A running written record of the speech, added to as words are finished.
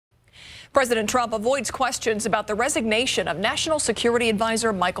President Trump avoids questions about the resignation of National Security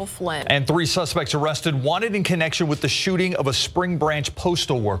Advisor Michael Flynn. And 3 suspects arrested, wanted in connection with the shooting of a Spring Branch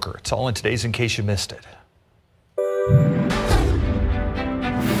postal worker. It's all in today's In Case You Missed It.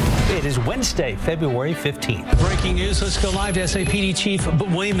 It is Wednesday, February 15th. Breaking news. Let's go live to SAPD Chief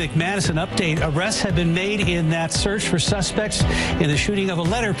William McManus. An update. Arrests have been made in that search for suspects in the shooting of a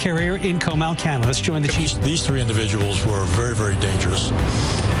letter carrier in Comal County. Let's join the chief. These 3 individuals were very, very dangerous.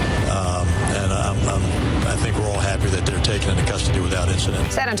 I think we're all happy that they're taken into custody without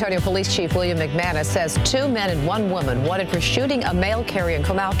incident. San Antonio Police Chief William McManus says 2 men and 1 woman wanted for shooting a mail carrier in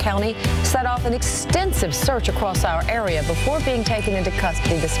Comal County set off an extensive search across our area before being taken into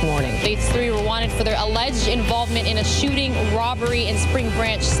custody this morning. These 3 were wanted for their alleged involvement in a shooting robbery in Spring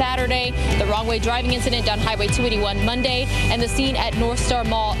Branch Saturday, the wrong way driving incident down Highway 281 Monday, and the scene at North Star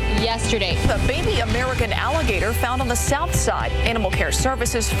Mall yesterday. The baby American alligator found on the south side. Animal Care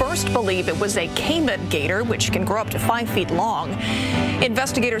Services first believe it was a Cayman gator, which can grow up to 5 feet long.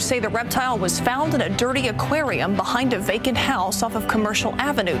 Investigators say the reptile was found in a dirty aquarium behind a vacant house off of Commercial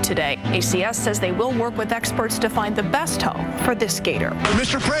Avenue today. ACS says they will work with experts to find the best home for this gator.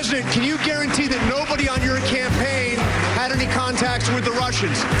 Mr. President, can you guarantee that nobody on your campaign had any contacts with the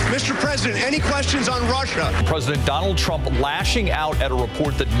Russians? Mr. President, any questions on Russia? President Donald Trump lashing out at a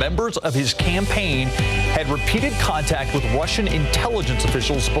report that members of his campaign had repeated contact with Russian intelligence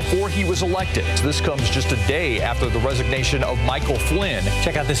officials before he was elected. This comes just a day after the resignation of Michael Flynn.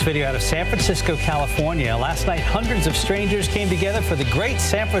 Check out this video out of San Francisco, California. Last night, hundreds of strangers came together for the great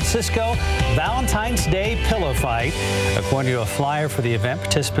San Francisco Valentine's Day pillow fight. According to a flyer for the event,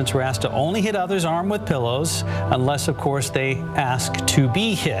 participants were asked to only hit others armed with pillows, unless, of course, they ask to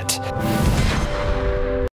be hit.